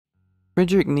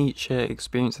Friedrich Nietzsche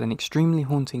experienced an extremely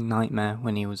haunting nightmare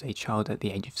when he was a child at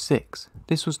the age of 6.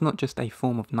 This was not just a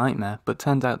form of nightmare, but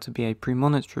turned out to be a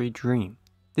premonitory dream.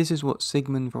 This is what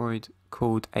Sigmund Freud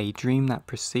called a dream that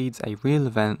precedes a real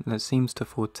event that seems to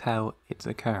foretell its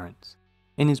occurrence.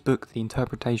 In his book The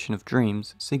Interpretation of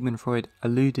Dreams, Sigmund Freud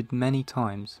alluded many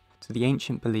times to the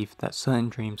ancient belief that certain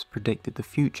dreams predicted the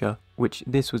future, which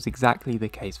this was exactly the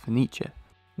case for Nietzsche.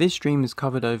 This dream is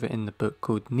covered over in the book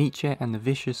called Nietzsche and the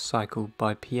Vicious Cycle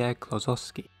by Pierre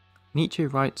Klosowski. Nietzsche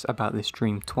writes about this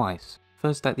dream twice,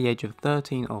 first at the age of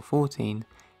 13 or 14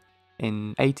 in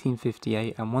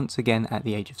 1858 and once again at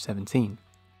the age of 17.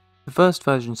 The first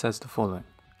version says the following: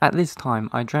 "At this time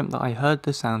I dreamt that I heard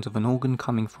the sounds of an organ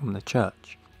coming from the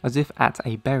church, as if at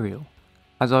a burial.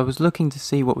 As I was looking to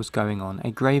see what was going on,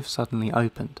 a grave suddenly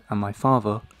opened, and my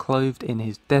father, clothed in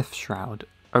his death shroud,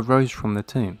 arose from the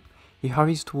tomb. He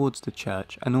hurries towards the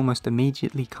church and almost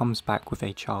immediately comes back with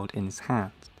a child in his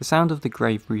hands. The sound of the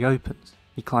grave reopens.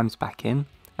 He climbs back in,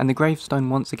 and the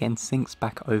gravestone once again sinks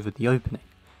back over the opening.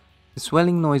 The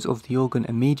swelling noise of the organ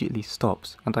immediately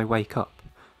stops, and I wake up.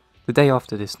 The day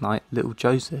after this night, little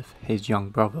Joseph, his young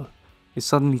brother, is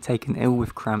suddenly taken ill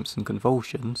with cramps and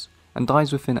convulsions, and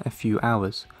dies within a few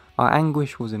hours. Our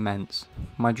anguish was immense.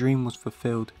 My dream was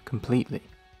fulfilled completely."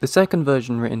 The second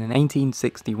version, written in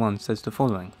 1861, says the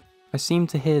following: "I seemed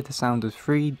to hear the sound of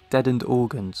 3 deadened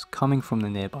organs coming from the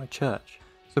nearby church.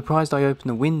 Surprised, I open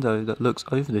a window that looks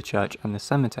over the church and the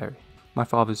cemetery. My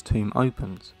father's tomb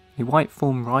opens. A white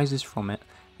form rises from it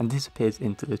and disappears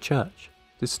into the church.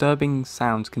 Disturbing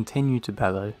sounds continue to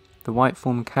bellow. The white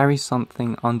form carries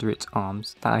something under its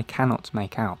arms that I cannot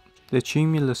make out. The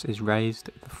tumulus is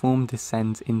raised, the form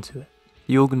descends into it.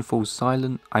 The organ falls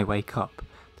silent, I wake up.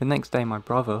 The next day my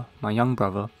brother, my young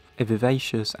brother, a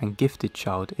vivacious and gifted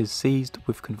child, is seized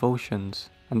with convulsions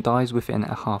and dies within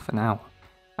a half an hour,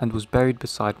 and was buried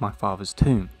beside my father's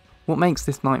tomb." What makes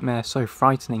this nightmare so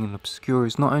frightening and obscure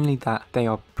is not only that they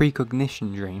are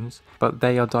precognition dreams, but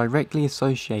they are directly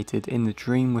associated in the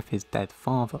dream with his dead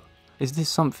father. Is this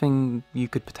something you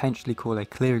could potentially call a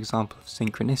clear example of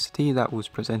synchronicity that was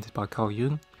presented by Carl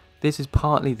Jung? This is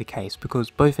partly the case because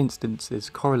both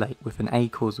instances correlate with an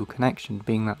acausal connection,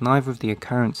 being that neither of the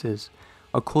occurrences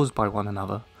are caused by one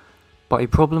another, but a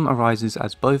problem arises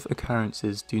as both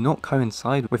occurrences do not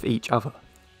coincide with each other,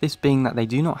 this being that they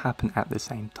do not happen at the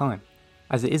same time,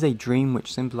 as it is a dream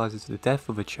which symbolises the death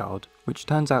of a child, which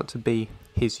turns out to be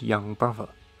his young brother.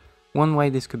 One way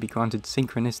this could be granted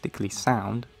synchronistically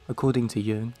sound, according to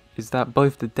Jung, is that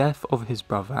both the death of his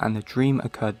brother and the dream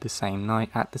occurred the same night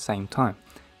at the same time,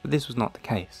 but this was not the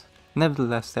case.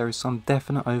 Nevertheless, there is some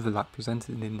definite overlap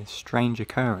presented in this strange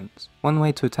occurrence. One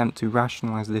way to attempt to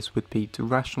rationalise this would be to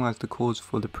rationalise the cause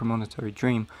for the premonitory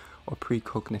dream or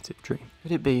precognitive dream.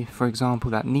 Could it be, for example,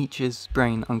 that Nietzsche's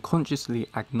brain unconsciously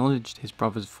acknowledged his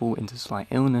brother's fall into slight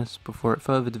illness before it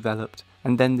further developed,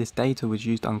 and then this data was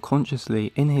used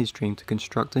unconsciously in his dream to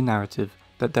construct a narrative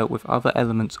that dealt with other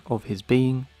elements of his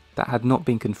being that had not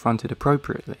been confronted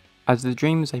appropriately? As the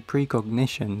dream is a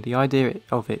precognition, the idea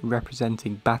of it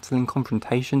representing battling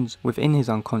confrontations within his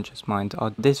unconscious mind are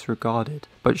disregarded,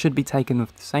 but should be taken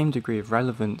with the same degree of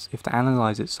relevance if to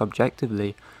analyse it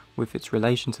subjectively with its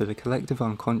relation to the collective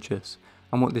unconscious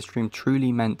and what this dream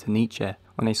truly meant to Nietzsche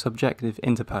on a subjective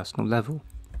interpersonal level.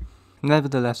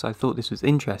 Nevertheless, I thought this was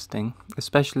interesting,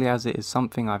 especially as it is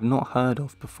something I've not heard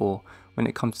of before when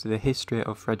it comes to the history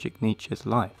of Friedrich Nietzsche's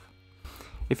life.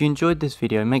 If you enjoyed this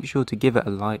video, make sure to give it a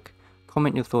like,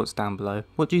 comment your thoughts down below.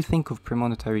 What do you think of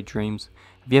premonitory dreams?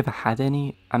 Have you ever had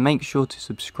any? And make sure to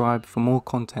subscribe for more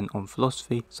content on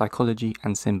philosophy, psychology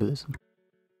and symbolism.